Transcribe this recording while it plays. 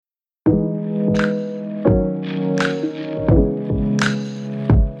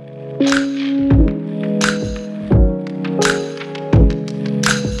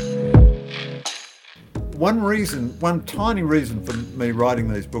one tiny reason for me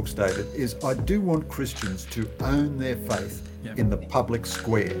writing these books, David, is I do want Christians to own their faith in the public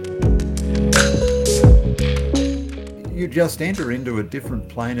square. You just enter into a different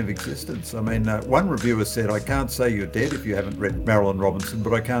plane of existence. I mean, one reviewer said, I can't say you're dead if you haven't read Marilyn Robinson,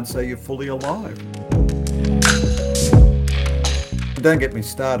 but I can't say you're fully alive. Don't get me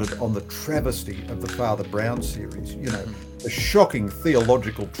started on the travesty of the Father Brown series, you know, the shocking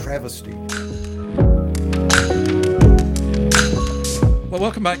theological travesty. Well,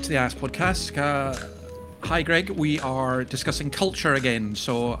 welcome back to the Ask Podcast. Hi, Greg. We are discussing culture again,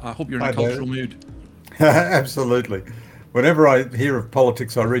 so I hope you're in a cultural mood. Absolutely. Whenever I hear of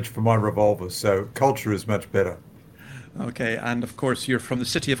politics, I reach for my revolver, so culture is much better. Okay, and of course, you're from the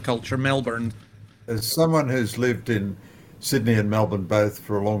city of culture, Melbourne. As someone who's lived in Sydney and Melbourne both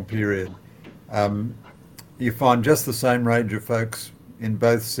for a long period, you find just the same range of folks in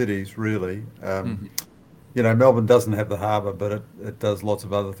both cities, really. You know, Melbourne doesn't have the harbour, but it does lots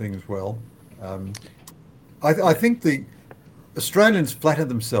of other things well. I think the Australians flatter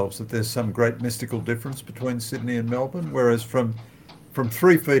themselves that there's some great mystical difference between Sydney and Melbourne, whereas from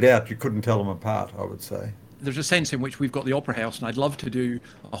 3 feet out, you couldn't tell them apart, I would say. There's a sense in which we've got the Opera House, and I'd love to do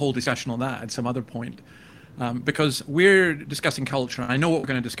a whole discussion on that at some other point. Because we're discussing culture, and I know what we're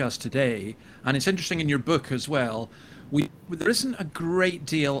going to discuss today, and it's interesting in your book as well. There isn't a great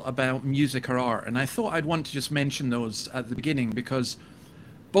deal about music or art, and I thought I'd want to just mention those at the beginning because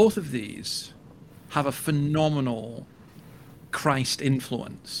both of these have a phenomenal Christ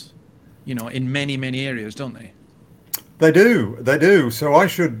influence, you know, in many, many areas, don't they? They do. So I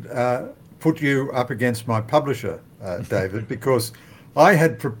should put you up against my publisher, David, because I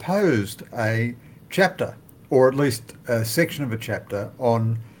had proposed a chapter, or at least a section of a chapter,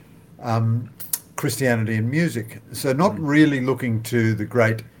 on Christianity and music. So not really looking to the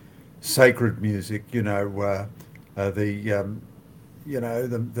great sacred music, the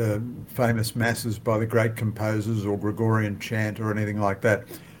famous masses by the great composers or Gregorian chant or anything like that,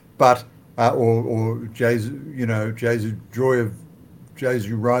 but or Jesu, joy of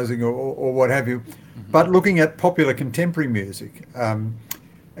Jesu rising or what have you, but looking at popular contemporary music.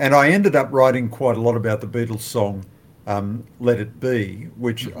 And I ended up writing quite a lot about the Beatles song "Let It Be,"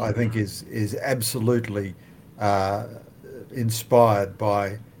 which I think is absolutely inspired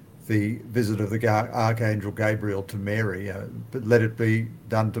by the visit of the Archangel Gabriel to Mary. But let it be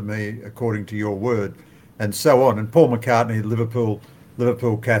done to me according to your word, and so on. And Paul McCartney,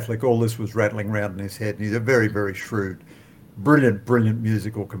 Liverpool Catholic, all this was rattling around in his head. And he's a very, very shrewd, brilliant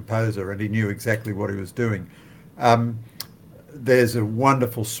musical composer, and he knew exactly what he was doing. There's a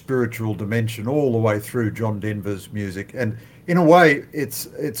wonderful spiritual dimension all the way through John Denver's music, and in a way, it's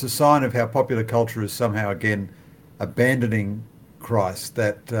a sign of how popular culture is somehow again abandoning Christ.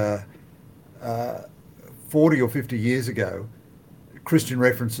 That 40 or 50 years ago, Christian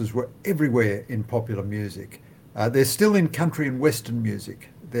references were everywhere in popular music. They're still in country and Western music.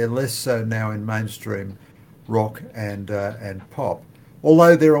 They're less so now in mainstream rock and pop.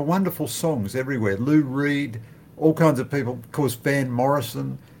 Although there are wonderful songs everywhere. Lou Reed, all kinds of people. Of course, Van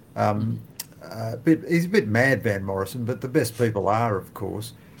Morrison. He's a bit mad, Van Morrison, but the best people are, of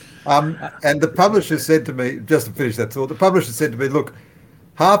course. And the publisher said to me, just to finish that thought, the publisher said to me, look,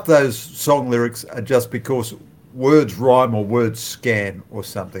 half those song lyrics are just because words rhyme or words scan or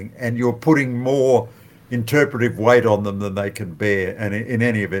something, and you're putting more interpretive weight on them than they can bear. And in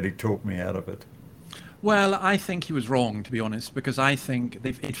any event, he talked me out of it. Well, I think he was wrong, to be honest, because I think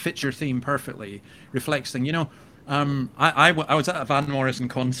it fits your theme perfectly, reflects things. You know, I was at a Van Morrison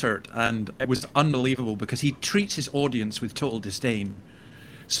concert, and it was unbelievable because he treats his audience with total disdain.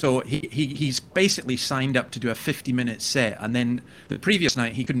 So he's basically signed up to do a 50-minute set, and then the previous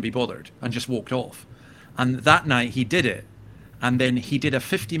night he couldn't be bothered and just walked off. And that night he did it, and then he did a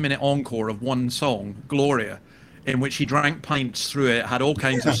 50-minute encore of one song, Gloria, in which he drank pints through it, had all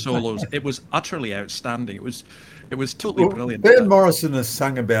kinds of solos. It was utterly outstanding. It was totally brilliant. Van Morrison has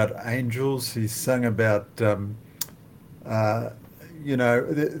sung about angels. He's sung about, there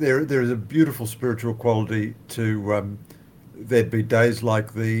is a beautiful spiritual quality to There'd Be Days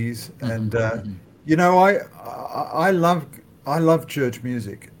Like These. And, I love church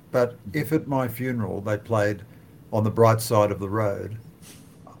music, but if at my funeral they played On the Bright Side of the Road,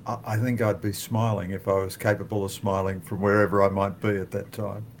 I think I'd be smiling if I was capable of smiling from wherever I might be at that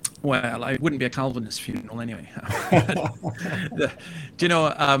time. Well, I wouldn't be a Calvinist funeral anyway.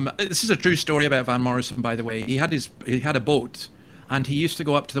 This is a true story about Van Morrison, by the way. He had a boat, and he used to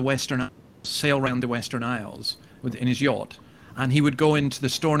go up to the sail around the Western Isles in his yacht, and he would go into the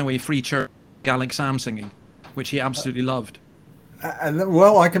Stornoway Free Church Gaelic psalm singing, which he absolutely loved. And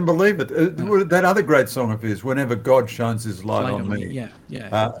well, I can believe it. That other great song of his, "Whenever God Shines His Light Light on on me. Me." Yeah,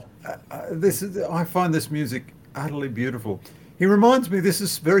 yeah. This is. I find this music utterly beautiful. He reminds me. This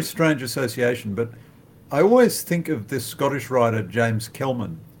is very strange association, but I always think of this Scottish writer James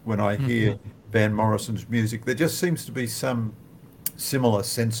Kelman when I hear Van Morrison's music. There just seems to be some similar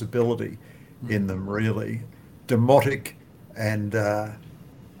sensibility in them, really demotic and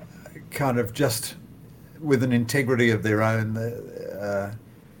kind of just with an integrity of their own.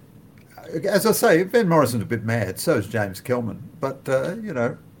 As I say, Van Morrison's a bit mad, so is James Kelman, but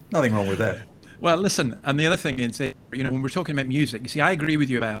nothing wrong with that. Well, listen, and the other thing is that, when we're talking about music, you see, I agree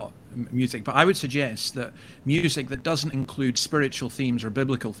with you about music, but I would suggest that music that doesn't include spiritual themes or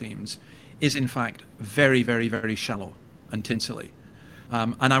biblical themes is, in fact, very, very, very shallow and tinselly.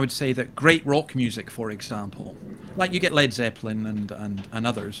 And I would say that great rock music, for example, like you get Led Zeppelin and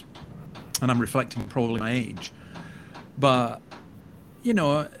others, and I'm reflecting probably my age, but,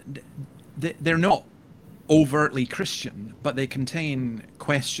 they're not overtly Christian, but they contain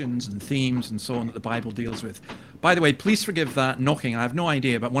questions and themes and so on that the Bible deals with. By the way, please forgive that knocking. I have no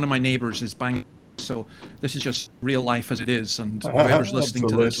idea, but one of my neighbors is banging, so this is just real life as it is, and whoever's listening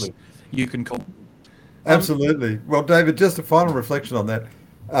to this, you can call. Absolutely. Well, David, just a final reflection on that.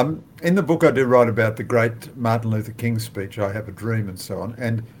 In the book I do write about the great Martin Luther King speech, "I Have a Dream," and so on,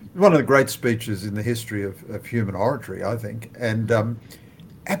 and one of the great speeches in the history of human oratory, I think, and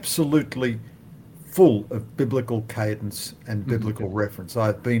absolutely full of biblical cadence and biblical reference.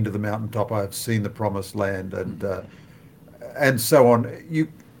 I've been to the mountaintop, I've seen the promised land, and so on.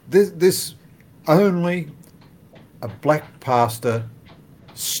 This only a black pastor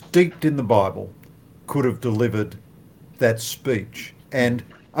steeped in the Bible could have delivered that speech, and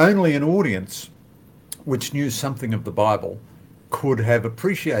only an audience which knew something of the Bible could have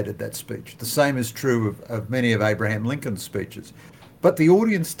appreciated that speech. The same is true of many of Abraham Lincoln's speeches. But the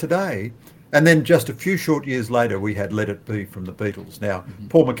audience today, and then just a few short years later, we had "Let It Be" from the Beatles. Now,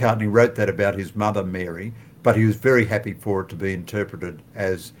 Paul McCartney wrote that about his mother, Mary, but he was very happy for it to be interpreted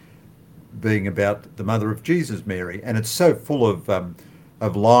as being about the mother of Jesus, Mary. And it's so full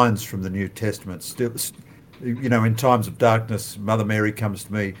of lines from the New Testament. Still, in times of darkness, Mother Mary comes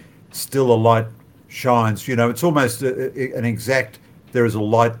to me, still a light shines. It's almost an exact, there is a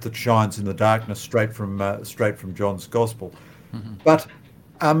light that shines in the darkness, straight from John's Gospel. But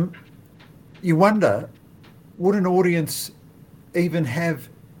you wonder, would an audience even have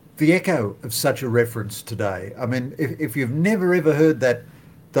the echo of such a reference today? I mean, if you've never ever heard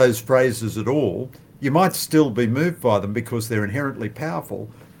those phrases at all, you might still be moved by them because they're inherently powerful,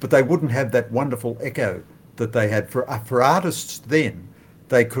 but they wouldn't have that wonderful echo that they had. For artists then,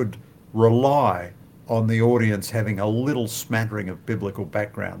 they could rely on the audience having a little smattering of biblical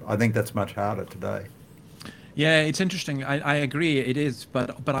background. I think that's much harder today. Yeah, it's interesting. I agree, it is,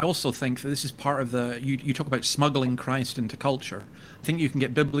 but I also think that this is part of you talk about smuggling Christ into culture. I think you can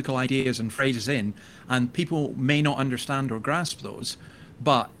get biblical ideas and phrases in, and people may not understand or grasp those,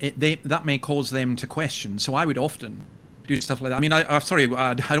 but that may cause them to question. So I would often do stuff like that. I mean, I'm sorry,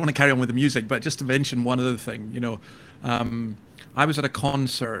 I don't want to carry on with the music, but just to mention one other thing, I was at a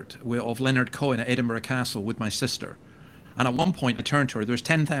concert of Leonard Cohen at Edinburgh Castle with my sister, and at one point I turned to her, there was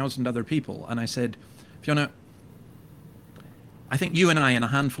 10,000 other people, and I said, "Fiona, I think you and I and a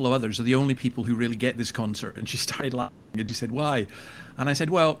handful of others are the only people who really get this concert." And she started laughing, and she said, "Why?" And I said,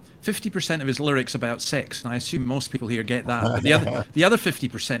 "Well, 50% of his lyrics about sex, and I assume most people here get that, but the other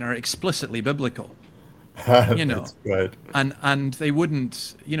 50% are explicitly biblical." That's great. And they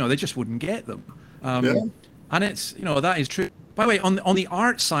wouldn't, they just wouldn't get them. And it's, that is true. By the way, on the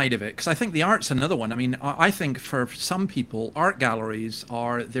art side of it, because I think the art's another one. I mean, I think for some people, art galleries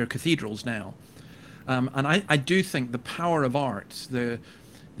are their cathedrals now. And I do think the power of art, the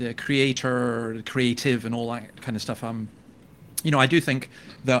creator, the creative, and all that kind of stuff. I do think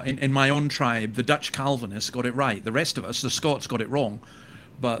that in my own tribe, the Dutch Calvinists got it right. The rest of us, the Scots, got it wrong.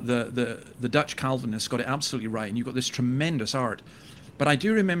 But the Dutch Calvinists got it absolutely right. And you've got this tremendous art. But I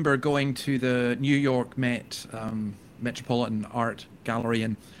do remember going to the New York Metropolitan Art Gallery,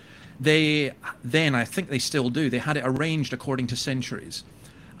 and I think they still do, they had it arranged according to centuries.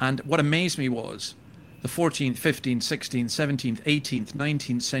 And what amazed me was the 14th, 15th, 16th, 17th, 18th,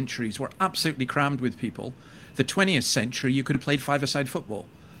 19th centuries were absolutely crammed with people. The 20th century, you could have played five-a-side football.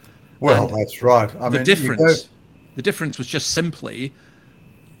 Well, that's right. The difference was just simply,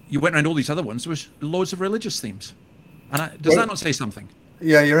 you went around all these other ones, there was loads of religious themes. And does that not say something?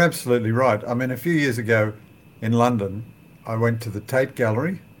 Yeah, you're absolutely right. I mean, a few years ago in London, I went to the Tate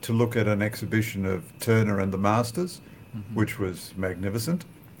Gallery to look at an exhibition of Turner and the Masters, which was magnificent.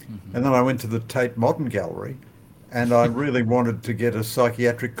 And then I went to the Tate Modern Gallery, and I really wanted to get a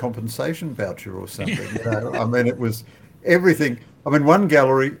psychiatric compensation voucher or something. I mean, it was everything. I mean, one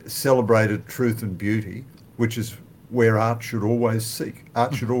gallery celebrated truth and beauty, which is where art should always seek.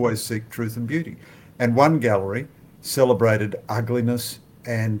 Art should always seek truth and beauty. And one gallery celebrated ugliness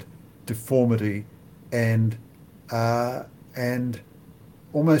and deformity and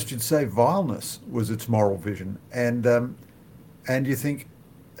almost you'd say vileness was its moral vision. And you think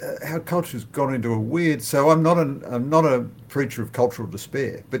our culture's gone into a weird. So I'm not a preacher of cultural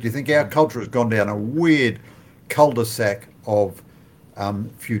despair, but you think our culture has gone down a weird cul-de-sac of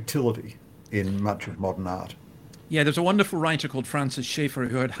futility in much of modern art. Yeah, there's a wonderful writer called Francis Schaeffer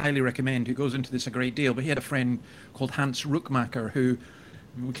who I'd highly recommend, who goes into this a great deal. But he had a friend called Hans Ruckmacher who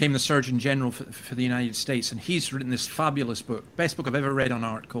became the Surgeon General for the United States, and he's written this fabulous book, best book I've ever read on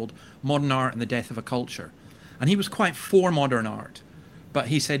art, called Modern Art and the Death of a Culture. And he was quite for modern art, but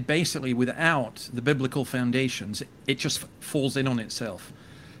he said basically without the biblical foundations, it just falls in on itself.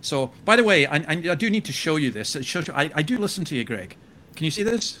 So, by the way, I do need to show you this. I do listen to you, Greg. Can you see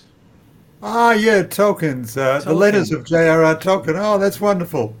this? Ah, yeah, Tolkien's, the letters of J.R.R. Tolkien. Oh, that's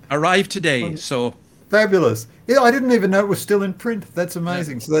wonderful. Arrived today, so... Fabulous. Yeah, I didn't even know it was still in print. That's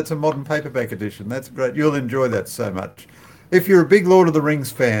amazing. Yeah. So that's a modern paperback edition. That's great. You'll enjoy that so much. If you're a big Lord of the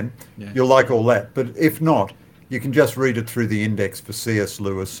Rings fan, you'll like all that. But if not, you can just read it through the index for C.S.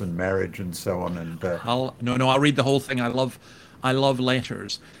 Lewis and marriage and so on. And I'll read the whole thing. I love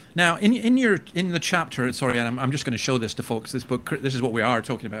letters. Now, in the chapter, sorry, and I'm just going to show this to folks. This book, this is what we are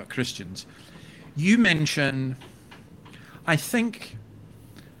talking about, Christians. You mention, I think,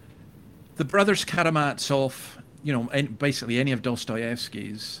 the brothers Karamazov, basically any of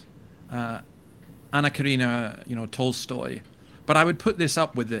Dostoevsky's, Anna Karenina, Tolstoy. But I would put this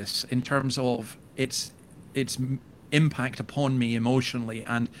up with this in terms of its impact upon me emotionally,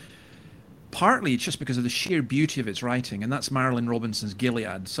 and partly it's just because of the sheer beauty of its writing, and that's Marilyn Robinson's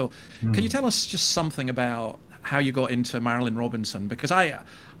Gilead. So can you tell us just something about how you got into Marilyn Robinson? Because I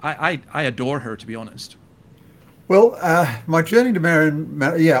adore her, to be honest. Well, my journey to Marilyn,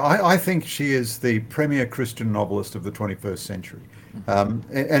 I think she is the premier Christian novelist of the 21st century.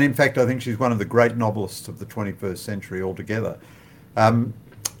 And in fact, I think she's one of the great novelists of the 21st century altogether. My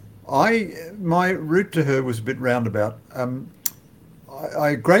route to her was a bit roundabout.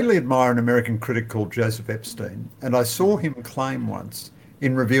 I greatly admire an American critic called Joseph Epstein, and I saw him claim once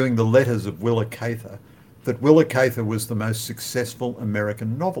in reviewing the letters of Willa Cather that Willa Cather was the most successful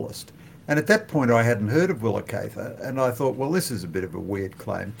American novelist. And at that point, I hadn't heard of Willa Cather, and I thought, well, this is a bit of a weird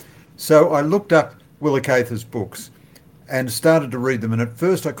claim. So I looked up Willa Cather's books and started to read them, and at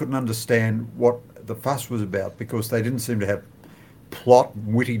first I couldn't understand what the fuss was about because they didn't seem to have plot,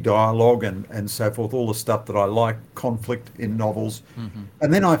 witty dialogue and so forth, all the stuff that I like, conflict in novels. Mm-hmm.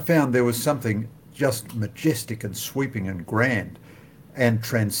 And then I found there was something just majestic and sweeping and grand and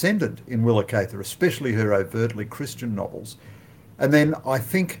transcendent in Willa Cather, especially her overtly Christian novels. And then I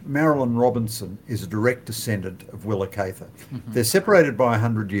think Marilyn Robinson is a direct descendant of Willa Cather. Mm-hmm. They're separated by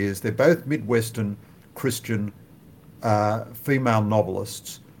 100 years. They're both Midwestern Christian female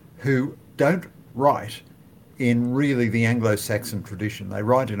novelists who don't write in really the Anglo-Saxon tradition. They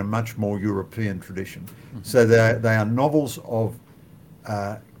write in a much more European tradition. Mm-hmm. So they are novels of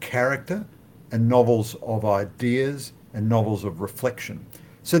character and novels of ideas and novels of reflection.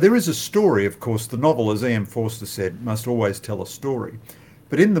 So there is a story, of course. The novel, as E.M. Forster said, must always tell a story.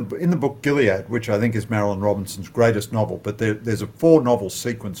 But in the book Gilead, which I think is Marilyn Robinson's greatest novel, but there's a 4-novel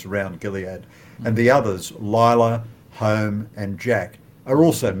sequence around Gilead, mm-hmm. and the others, Lila, Home, and Jack, are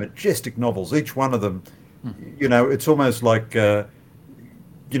also majestic novels. Each one of them, mm-hmm. It's almost like,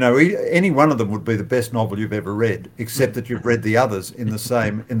 any one of them would be the best novel you've ever read, except that you've read the others in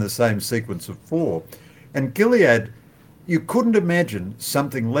the same sequence of 4. And Gilead, you couldn't imagine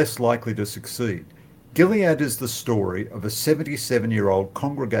something less likely to succeed. Gilead is the story of a 77-year-old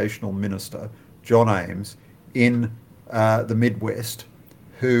congregational minister, John Ames, in the Midwest,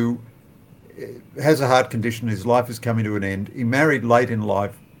 who has a heart condition. His life is coming to an end. He married late in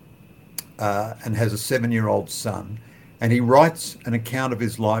life and has a 7-year-old son. And he writes an account of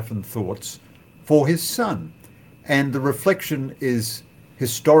his life and thoughts for his son. And the reflection is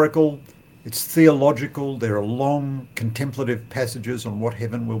historical. It's theological. There are long contemplative passages on what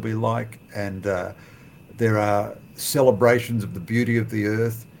heaven will be like, and there are celebrations of the beauty of the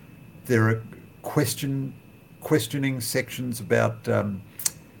earth. There are questioning sections about, can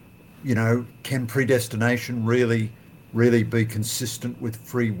predestination really be consistent with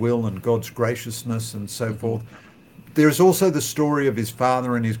free will and God's graciousness and so forth. There is also the story of his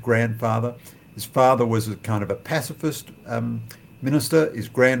father and his grandfather. His father was a kind of a pacifist minister. His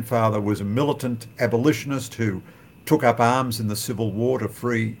grandfather was a militant abolitionist who took up arms in the Civil War to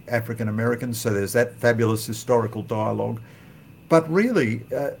free African Americans. So there's that fabulous historical dialogue. But really,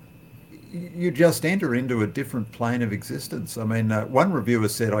 you just enter into a different plane of existence. I mean, one reviewer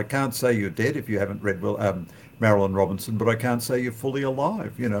said, "I can't say you're dead if you haven't read Marilyn Robinson, but I can't say you're fully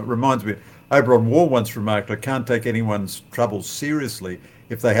alive." You know, it reminds me, Oberon Waugh once remarked, "I can't take anyone's troubles seriously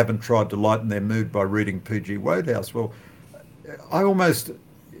if they haven't tried to lighten their mood by reading P.G. Wodehouse." Well, I almost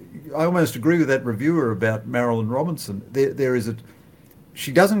agree with that reviewer about Marilyn Robinson.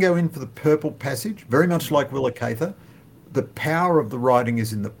 She doesn't go in for the purple passage, very much like Willa Cather. The power of the writing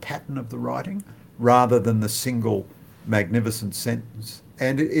is in the pattern of the writing rather than the single magnificent sentence.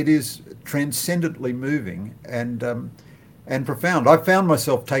 And it is transcendently moving and profound. I found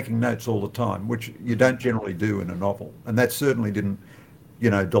myself taking notes all the time, which you don't generally do in a novel. And that certainly didn't,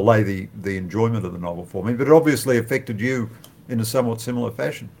 delay the enjoyment of the novel for me, but it obviously affected you in a somewhat similar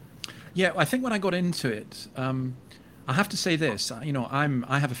fashion. Yeah, I think when I got into it, I have to say this, I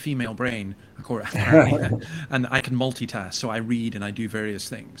have a female brain, apparently, and I can multitask, so I read and I do various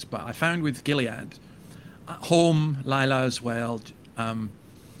things. But I found with Gilead, home, Lila as well,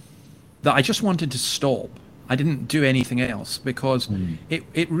 that I just wanted to stop. I didn't do anything else because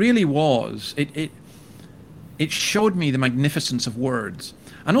it really was, it showed me the magnificence of words.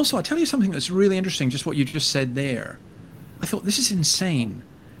 And also, I'll tell you something that's really interesting, just what you just said there. I thought, this is insane.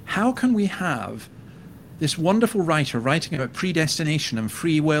 How can we have this wonderful writer writing about predestination and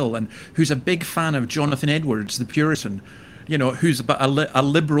free will, and who's a big fan of Jonathan Edwards, the Puritan, who's a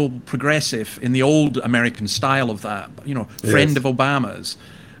liberal progressive in the old American style of that, friend of Obama's,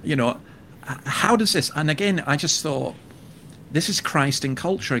 how does this, and again, I just thought, this is Christ in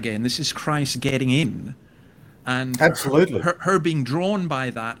culture again. This is Christ getting in, and absolutely her being drawn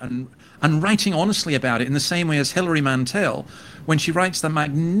by that and writing honestly about it in the same way as Hilary Mantel, when she writes the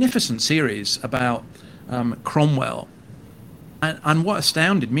magnificent series about Cromwell. And what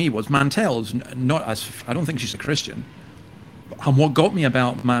astounded me was Mantel's I don't think she's a Christian. And what got me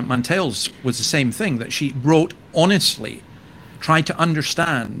about Mantel's was the same thing, that she wrote honestly, tried to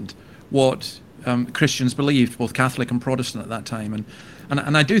understand what Christians believed, both Catholic and Protestant at that time.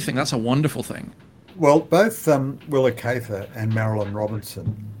 And I do think that's a wonderful thing. Well, both Willa Cather and Marilyn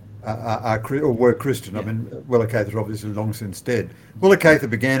Robinson were Christian. I mean, Willa Cather obviously long since dead. Willa Cather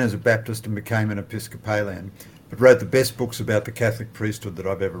began as a Baptist and became an Episcopalian, but wrote the best books about the Catholic priesthood that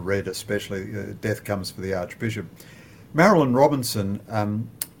I've ever read, especially Death Comes for the Archbishop. Marilyn Robinson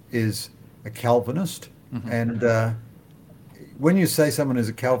is a Calvinist, and when you say someone is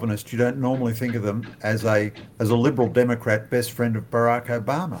a Calvinist, you don't normally think of them as a liberal Democrat, best friend of Barack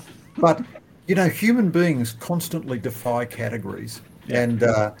Obama. But human beings constantly defy categories, and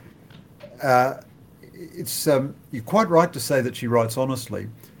it's you're quite right to say that she writes honestly,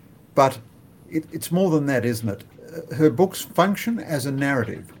 but it's more than that, isn't it? Her books function as a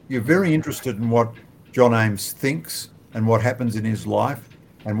narrative. You're very interested in what John Ames thinks and what happens in his life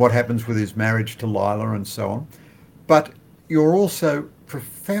and what happens with his marriage to Lila and so on, but you're also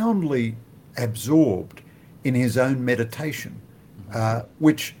profoundly absorbed in his own meditation,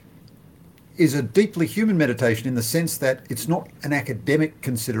 which is a deeply human meditation in the sense that it's not an academic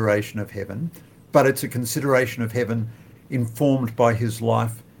consideration of heaven, but it's a consideration of heaven informed by his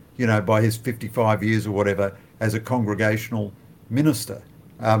life, by his 55 years or whatever as a congregational minister.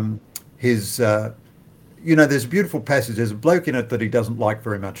 There's a beautiful passage. There's a bloke in it that he doesn't like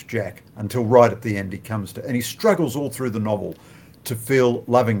very much, Jack, until right at the end he comes to, and he struggles all through the novel to feel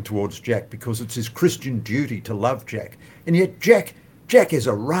loving towards Jack because it's his Christian duty to love Jack. And yet Jack is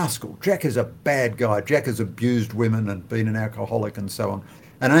a rascal. Jack is a bad guy. Jack has abused women and been an alcoholic and so on.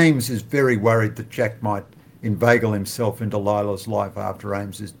 And Ames is very worried that Jack might inveigle himself into Lila's life after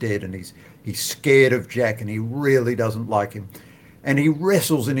Ames is dead, and he's scared of Jack and he really doesn't like him. And he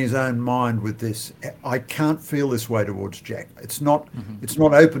wrestles in his own mind with this. I can't feel this way towards Jack. It's not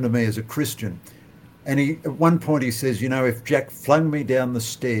open to me as a Christian. And at one point he says, if Jack flung me down the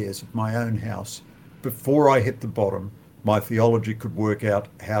stairs of my own house before I hit the bottom, my theology could work out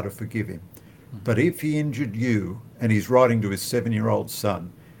how to forgive him. But if he injured you, and he's writing to his 7-year-old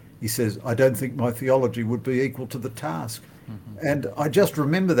son, he says, I don't think my theology would be equal to the task. And I just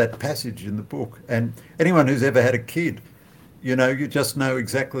remember that passage in the book. And anyone who's ever had a kid, you just know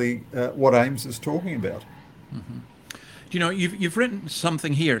exactly what Ames is talking about. You've written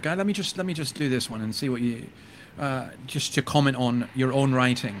something here. Guy, let me just do this one and see what you, just to comment on your own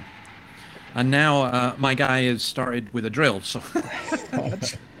writing. And now my guy has started with a drill, so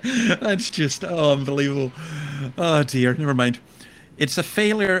that's just unbelievable. Oh dear, never mind. It's a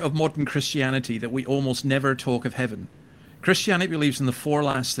failure of modern Christianity that we almost never talk of heaven. Christianity believes in the four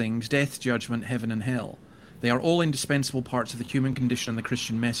last things: death, judgment, heaven, and hell. They are all indispensable parts of the human condition and the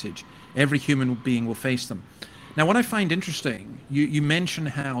Christian message. Every human being will face them. Now, what I find interesting, you mention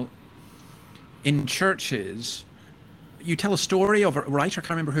how in churches, you tell a story of a writer, I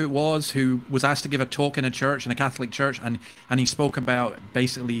can't remember who it was, who was asked to give a talk in a church, in a Catholic church, and he spoke about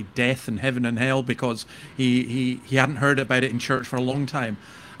basically death and heaven and hell because he hadn't heard about it in church for a long time.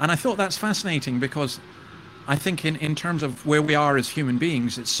 And I thought that's fascinating because I think in terms of where we are as human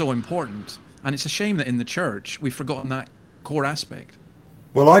beings, it's so important. And it's a shame that in the church, we've forgotten that core aspect.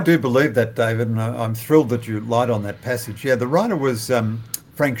 Well, I do believe that, David, and I'm thrilled that you light on that passage. Yeah, the writer was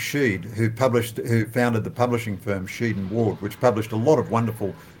Frank Shead, who founded the publishing firm Shead and Ward, which published a lot of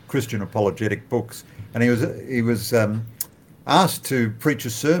wonderful Christian apologetic books. And he was asked to preach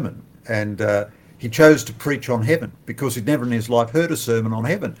a sermon, and he chose to preach on heaven because he'd never in his life heard a sermon on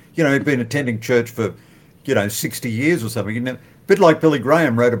heaven. You know, he'd been attending church for 60 years or something. A bit like Billy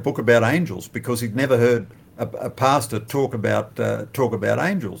Graham wrote a book about angels because he'd never heard a pastor talk about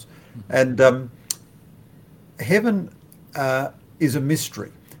angels. And heaven is a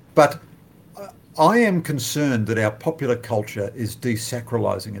mystery, but I am concerned that our popular culture is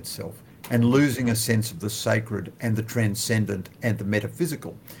desacralising itself and losing a sense of the sacred and the transcendent and the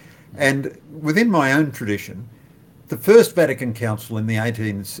metaphysical. And within my own tradition, the First Vatican Council in the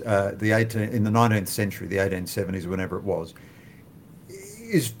 19th century, the 1870s, whenever it was,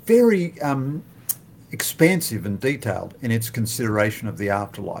 is very expansive and detailed in its consideration of the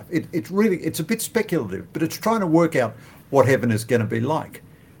afterlife. It's a bit speculative, but it's trying to work out what heaven is going to be like.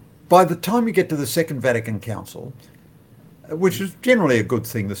 By the time you get to the Second Vatican Council, which is generally a good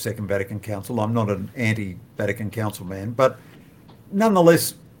thing, the Second Vatican Council, I'm not an anti-Vatican Council man, but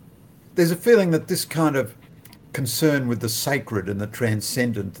nonetheless, there's a feeling that this kind of concern with the sacred and the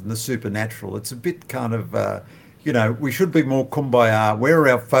transcendent and the supernatural, it's a bit kind of, we should be more kumbaya, wear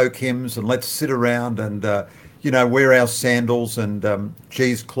our folk hymns and let's sit around and, wear our sandals and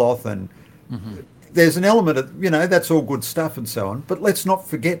cheesecloth and there's an element of, that's all good stuff and so on, but let's not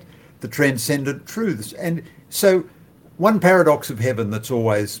forget the transcendent truths. And so one paradox of heaven that's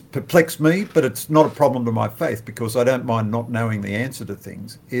always perplexed me, but it's not a problem to my faith because I don't mind not knowing the answer to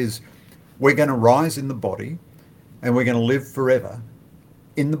things, is we're going to rise in the body and we're going to live forever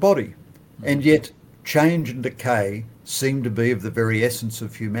in the body. And yet change and decay seem to be of the very essence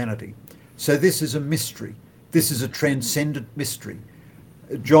of humanity. So this is a mystery. This is a transcendent mystery.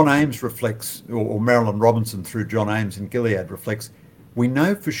 John Ames reflects, or Marilyn Robinson through John Ames in Gilead reflects, we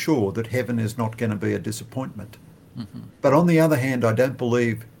know for sure that heaven is not going to be a disappointment. But on the other hand, I don't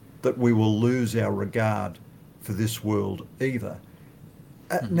believe that we will lose our regard for this world either.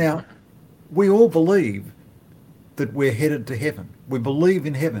 Now, we all believe that we're headed to heaven. We believe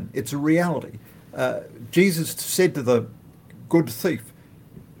in heaven. It's a reality. Jesus said to the good thief,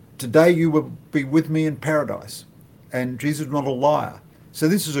 today you will be with me in paradise. And Jesus is not a liar. So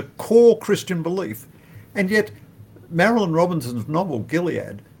this is a core Christian belief. And yet Marilyn Robinson's novel,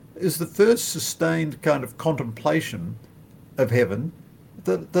 Gilead, is the first sustained kind of contemplation of heaven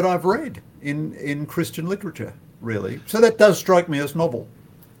that I've read in Christian literature, really. So that does strike me as novel.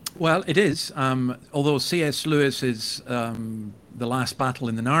 Well, it is. Although C.S. Lewis's The Last Battle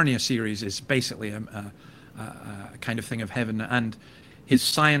in the Narnia series is basically a kind of thing of heaven, and his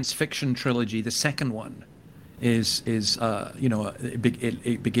science fiction trilogy, the second one, it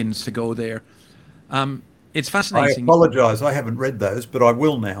begins to go there. It's fascinating. I apologise, I haven't read those, but I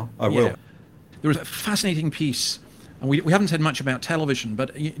will now. I will. There was a fascinating piece, and we haven't said much about television,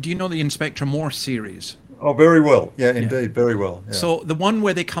 but do you know the Inspector Morse series? Oh, very well. Yeah, indeed, very well. Yeah. So the one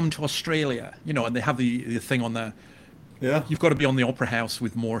where they come to Australia, and they have the thing on the... Yeah. You've got to be on the Opera House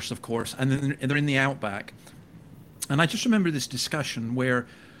with Morse, of course, and then they're in the outback. And I just remember this discussion where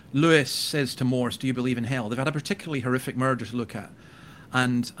Lewis says to Morse, do you believe in hell? They've had a particularly horrific murder to look at.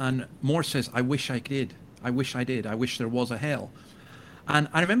 And Morse says, I wish I did. I wish I did. I wish there was a hell. And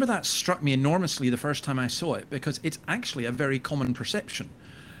I remember that struck me enormously the first time I saw it, because it's actually a very common perception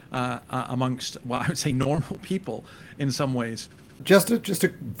amongst, I would say, normal people in some ways. Just a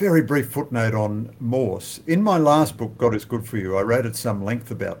very brief footnote on Morse. In my last book, God is Good for You, I wrote at some length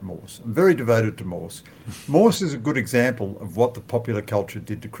about Morse. I'm very devoted to Morse. Morse is a good example of what the popular culture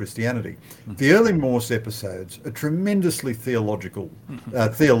did to Christianity. The early Morse episodes are tremendously theologically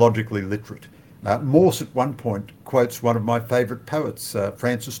literate. Morse at one point quotes one of my favourite poets,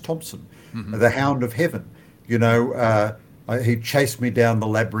 Francis Thompson, The Hound of Heaven. He chased me down the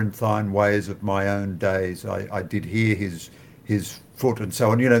labyrinthine ways of my own days. I did hear his foot and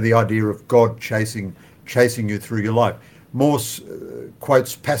so on. The idea of God chasing you through your life. Morse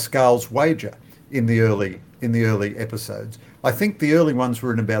quotes Pascal's wager in the early episodes. I think the early ones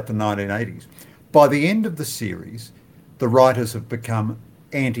were in about the 1980s. by the end of the series, the writers have become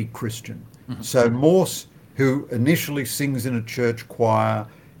anti-Christian. So Morse, who initially sings in a church choir,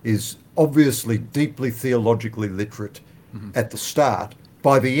 is obviously deeply theologically literate at the start.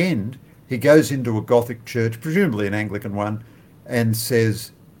 By the end, he goes into a Gothic church, presumably an Anglican one, and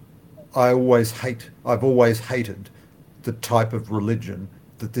says, I've always hated the type of religion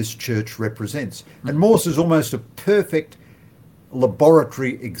that this church represents. And Morse is almost a perfect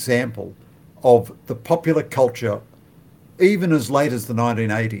laboratory example of the popular culture, even as late as the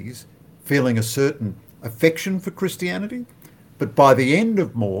 1980s, feeling a certain affection for Christianity. But by the end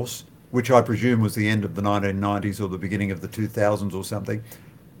of Morse, which I presume was the end of the 1990s or the beginning of the 2000s or something,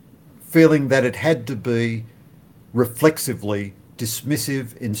 feeling that it had to be reflexively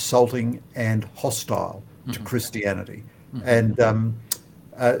dismissive, insulting, and hostile to Christianity. And,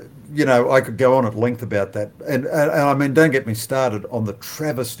 I could go on at length about that. And I mean, don't get me started on the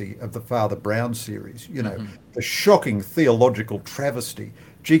travesty of the Father Brown series, the shocking theological travesty.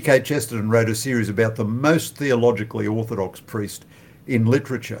 G.K. Chesterton wrote a series about the most theologically orthodox priest in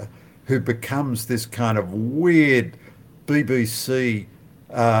literature who becomes this kind of weird BBC,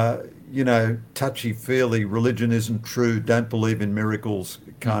 touchy-feely, religion isn't true, don't believe in miracles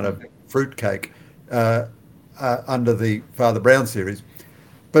kind of fruitcake under the Father Brown series.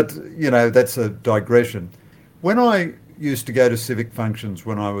 But, that's a digression. When I used to go to civic functions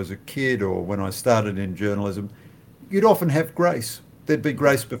when I was a kid or when I started in journalism, you'd often have grace. There'd be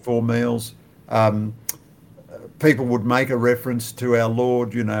grace before meals. People would make a reference to our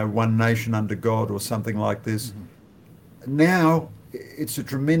Lord, one nation under God or something like this. Now, it's a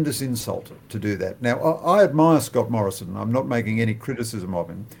tremendous insult to do that. Now, I admire Scott Morrison. I'm not making any criticism of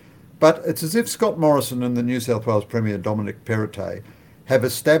him. But it's as if Scott Morrison and the New South Wales Premier Dominic Perrottet have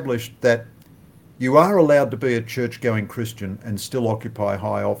established that you are allowed to be a church-going Christian and still occupy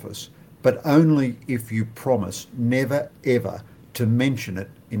high office, but only if you promise never, ever to mention it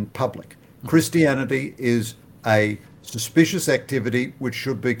in public. Christianity is a suspicious activity which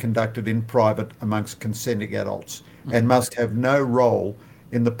should be conducted in private amongst consenting adults and must have no role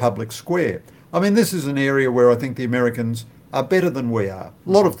in the public square. I mean, this is an area where I think the Americans are better than we are. A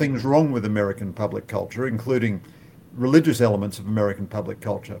lot of things wrong with American public culture, including religious elements of American public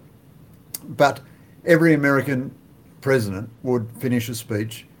culture. But every American president would finish a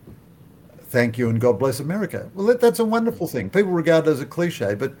speech, thank you and God bless America. Well, that's a wonderful thing. People regard it as a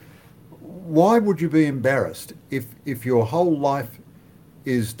cliche, but why would you be embarrassed if your whole life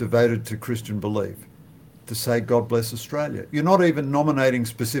is devoted to Christian belief to say God bless Australia? You're not even nominating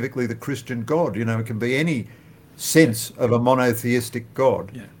specifically the Christian God. It can be any sense of a monotheistic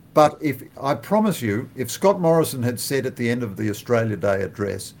God. Yeah. But I promise you, if Scott Morrison had said at the end of the Australia Day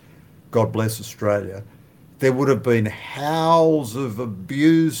address, God bless Australia, there would have been howls of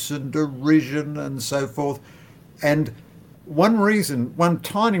abuse and derision and so forth. And one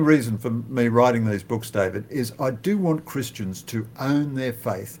tiny reason for me writing these books, David, is I do want Christians to own their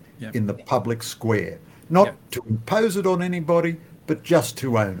faith in the public square, not to impose it on anybody, but just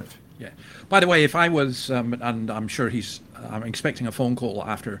to own it. Yeah. By the way, if I was, and I'm sure I'm expecting a phone call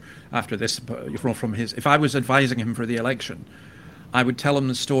after this from his, if I was advising him for the election, I would tell him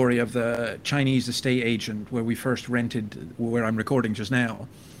the story of the Chinese estate agent where we first rented, where I'm recording just now.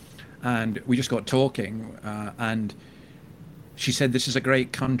 And we just got talking, and she said, this is a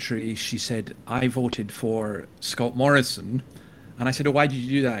great country. She said, I voted for Scott Morrison. And I said, oh, why did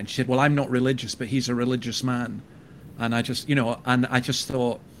you do that? And she said, well, I'm not religious, but he's a religious man. And I just,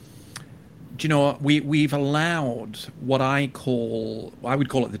 thought, we've allowed what I would call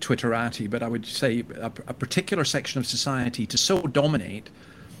it the Twitterati, but I would say a particular section of society to so dominate,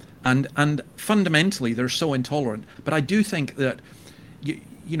 and fundamentally they're so intolerant. But I do think that,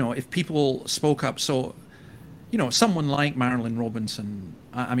 if people spoke up, so, someone like Marilyn Robinson,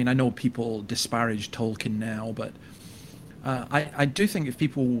 I mean, I know people disparage Tolkien now, but I do think if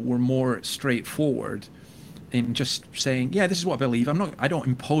people were more straightforward in just saying, yeah, this is what I believe. I don't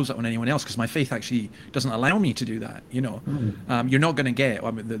impose that on anyone else because my faith actually doesn't allow me to do that. You're not going to get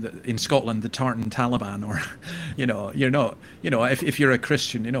in Scotland the Tartan Taliban, or you're not. If you're a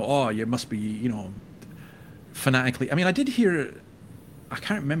Christian, you must be fanatically. I mean, I did hear. I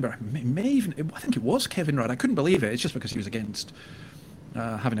can't remember. I think it was Kevin Rudd. I couldn't believe it. It's just because he was against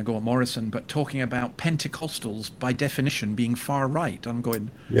having a go at Morrison, but talking about Pentecostals by definition being far right. I'm going.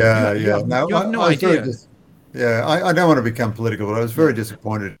 Yeah. You have no idea. I don't want to become political, but I was very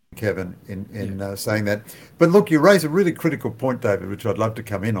disappointed, Kevin, in saying that. But look, you raise a really critical point, David, which I'd love to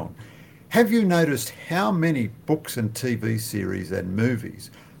come in on. Have you noticed how many books and TV series and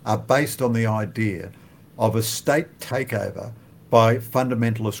movies are based on the idea of a state takeover by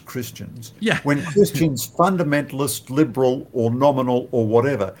fundamentalist Christians. Yeah. When Christians, fundamentalist, liberal or nominal or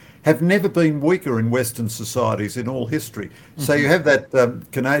whatever, have never been weaker in Western societies in all history. So you have that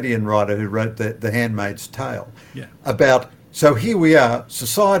Canadian writer who wrote the Handmaid's Tale about, so here we are,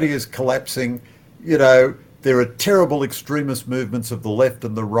 society is collapsing, there are terrible extremist movements of the left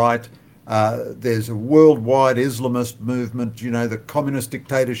and the right. There's a worldwide Islamist movement. The communist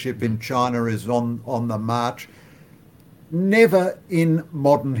dictatorship in China is on the march. Never in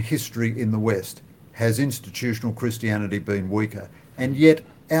modern history in the West has institutional Christianity been weaker. And yet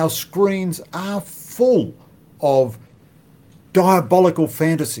our screens are full of diabolical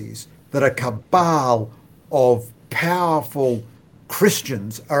fantasies that a cabal of powerful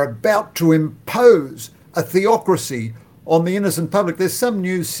Christians are about to impose a theocracy on the innocent public. There's some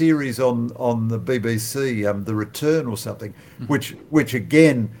new series on the BBC, The Return or something, which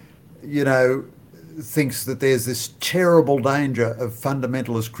again, thinks that there's this terrible danger of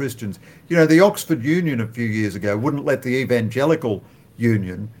fundamentalist Christians. The Oxford Union a few years ago wouldn't let the Evangelical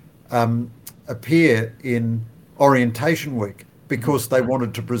Union appear in Orientation Week because they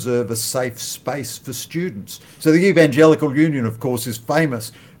wanted to preserve a safe space for students. So the Evangelical Union, of course, is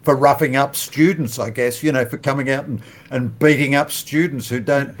famous for roughing up students, I guess, for coming out and beating up students who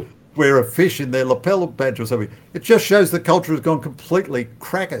don't wear a fish in their lapel badge or something. It just shows the culture has gone completely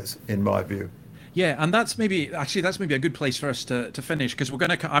crackers, in my view. Yeah, and that's maybe a good place for us to finish, because we're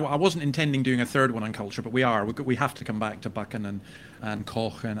going to. I wasn't intending doing a third one on culture, but we are. We have to come back to Buchan and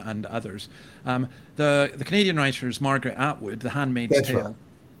Cohen and others. The Canadian writer is Margaret Atwood, The Handmaid's Tale.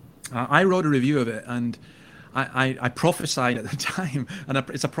 Right. I wrote a review of it, and I prophesied at the time, and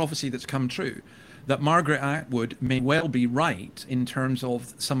it's a prophecy that's come true, that Margaret Atwood may well be right in terms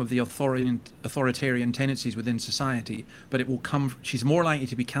of some of the authoritarian tendencies within society, but it will come. She's more likely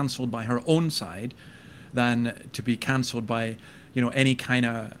to be cancelled by her own side than to be cancelled by, any kind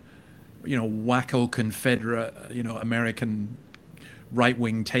of, wacko Confederate, American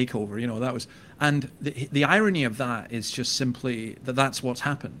right-wing takeover. That was, and the irony of that is just simply that's what's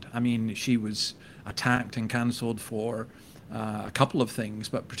happened. I mean, she was attacked and cancelled for a couple of things,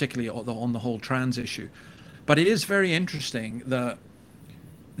 but particularly on the whole trans issue. But it is very interesting that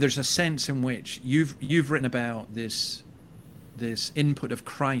there's a sense in which you've written about this input of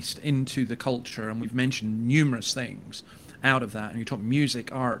Christ into the culture, and we've mentioned numerous things out of that, and you talk music,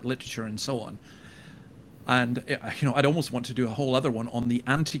 art, literature, and so on. And I'd almost want to do a whole other one on the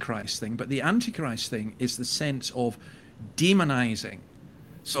Antichrist thing, but the Antichrist thing is the sense of demonizing.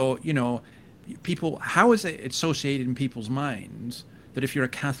 So people, how is it associated in people's minds that if you're a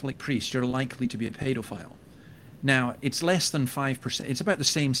Catholic priest, you're likely to be a pedophile? Now, it's less than 5%. It's about the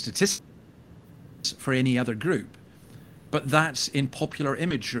same statistics for any other group, but that's in popular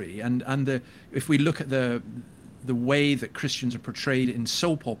imagery. And if we look at the way that Christians are portrayed in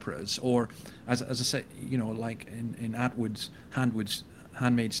soap operas, or as I say, like in Atwood's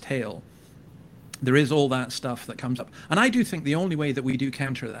Handmaid's Tale, there is all that stuff that comes up. And I do think the only way that we do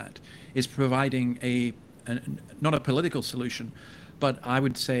counter that is providing not a political solution, but I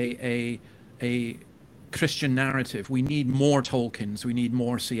would say a Christian narrative. We need more Tolkiens, we need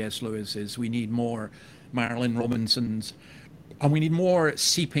more C.S. Lewis's, we need more Marilyn Robinson's, and we need more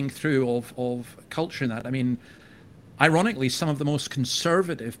seeping through of culture in that. I mean, ironically, some of the most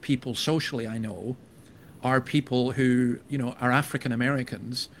conservative people socially I know are people who, are African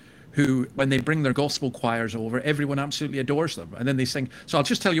Americans, who, when they bring their gospel choirs over, everyone absolutely adores them. And then they sing. So I'll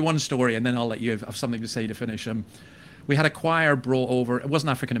just tell you one story, and then I'll let you have something to say to finish. We had a choir brought over. It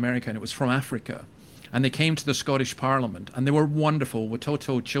wasn't African-American. It was from Africa. And they came to the Scottish Parliament, and they were wonderful,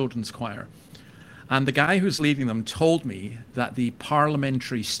 Watoto Children's Choir. And the guy who's leading them told me that the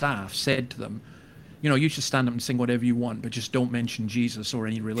parliamentary staff said to them, you should stand up and sing whatever you want, but just don't mention Jesus or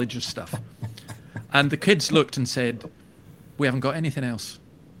any religious stuff. And the kids looked and said, we haven't got anything else.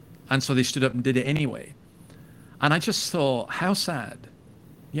 And so they stood up and did it anyway. And I just thought, how sad,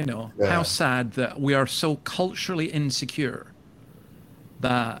 how sad that we are so culturally insecure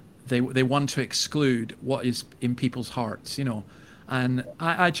that they want to exclude what is in people's hearts, And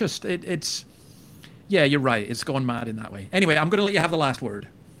I just, it's, yeah, you're right. It's gone mad in that way. Anyway, I'm going to let you have the last word.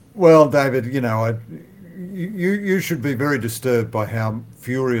 Well, David, you should be very disturbed by how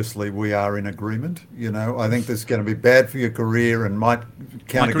furiously we are in agreement. I think this is going to be bad for your career and might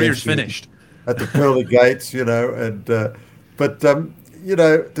count My career's against you finished at the pearly gates. But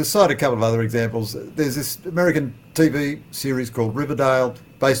to cite a couple of other examples, there's this American TV series called Riverdale,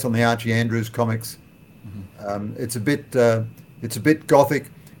 based on the Archie Andrews comics. Mm-hmm. It's a bit gothic,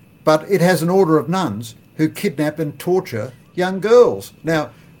 but it has an order of nuns who kidnap and torture young girls.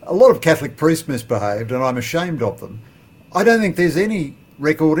 Now, a lot of Catholic priests misbehaved, and I'm ashamed of them. I don't think there's any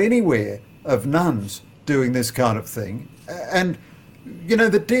record anywhere of nuns doing this kind of thing. And,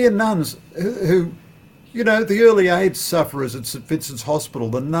 the dear nuns who the early AIDS sufferers at St Vincent's Hospital,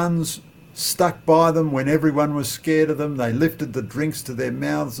 the nuns stuck by them when everyone was scared of them. They lifted the drinks to their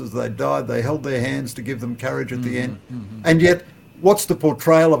mouths as they died. They held their hands to give them courage at the end. And yet, what's the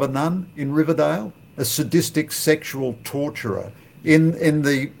portrayal of a nun in Riverdale? A sadistic sexual torturer. In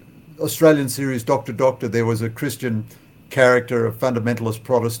the Australian series Dr. Doctor, there was a Christian character, a fundamentalist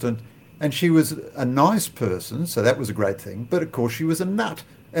Protestant, and she was a nice person, so that was a great thing. But of course, she was a nut,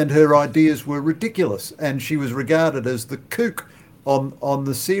 and her ideas were ridiculous, and she was regarded as the kook on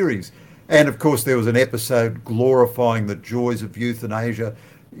the series. And of course, there was an episode glorifying the joys of euthanasia.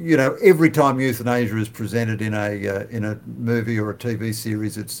 Every time euthanasia is presented in a movie or a TV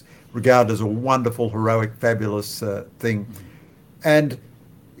series, it's regarded as a wonderful, heroic, fabulous thing. And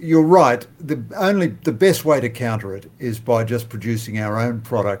you're right. The best way to counter it is by just producing our own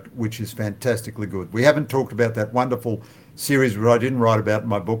product, which is fantastically good. We haven't talked about that wonderful series which I didn't write about in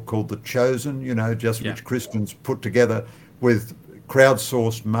my book called The Chosen. Which Christians put together with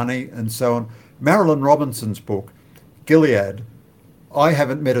crowdsourced money and so on. Marilyn Robinson's book, Gilead. I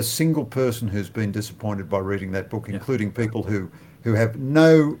haven't met a single person who's been disappointed by reading that book, including people who have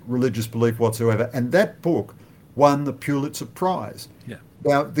no religious belief whatsoever. And that book won the Pulitzer Prize. Yeah.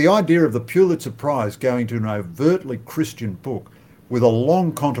 Now, the idea of the Pulitzer Prize going to an overtly Christian book with a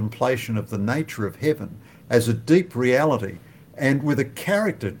long contemplation of the nature of heaven as a deep reality, and with a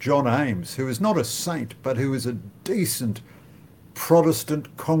character, John Ames, who is not a saint, but who is a decent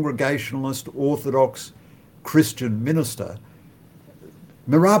Protestant, Congregationalist, Orthodox Christian minister,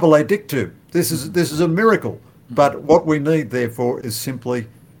 mirabile dictu. This is a miracle. But what we need, therefore, is simply,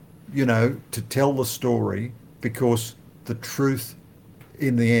 to tell the story, because the truth,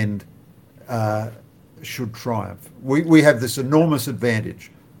 in the end, should triumph. We have this enormous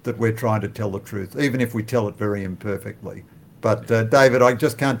advantage that we're trying to tell the truth, even if we tell it very imperfectly. But David, I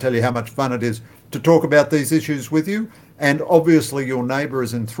just can't tell you how much fun it is to talk about these issues with you. And obviously your neighbour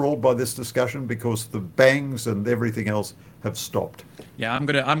is enthralled by this discussion because the bangs and everything else have stopped. Yeah, I'm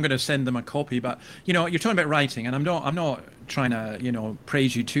gonna send them a copy. But you're talking about writing, and I'm not trying to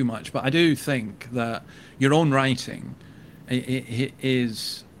praise you too much, but I do think that your own writing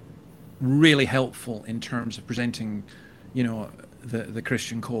is really helpful in terms of presenting, the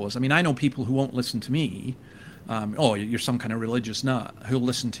Christian cause. I mean, I know people who won't listen to me. You're some kind of religious nut, who'll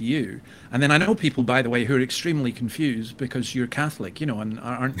listen to you. And then I know people, by the way, who are extremely confused because you're Catholic, and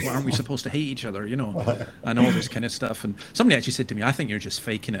aren't we supposed to hate each other, and all this kind of stuff. And somebody actually said to me, I think you're just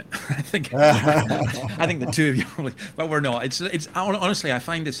faking it. I think the two of you, but we're not. It's honestly, I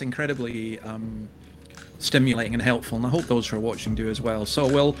find this incredibly stimulating and helpful, and I hope those who are watching do as well. So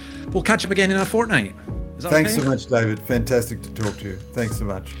we'll catch up again in a fortnight. Is that Thanks okay? so much, David. Fantastic to talk to you. Thanks so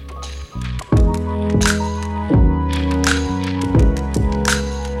much.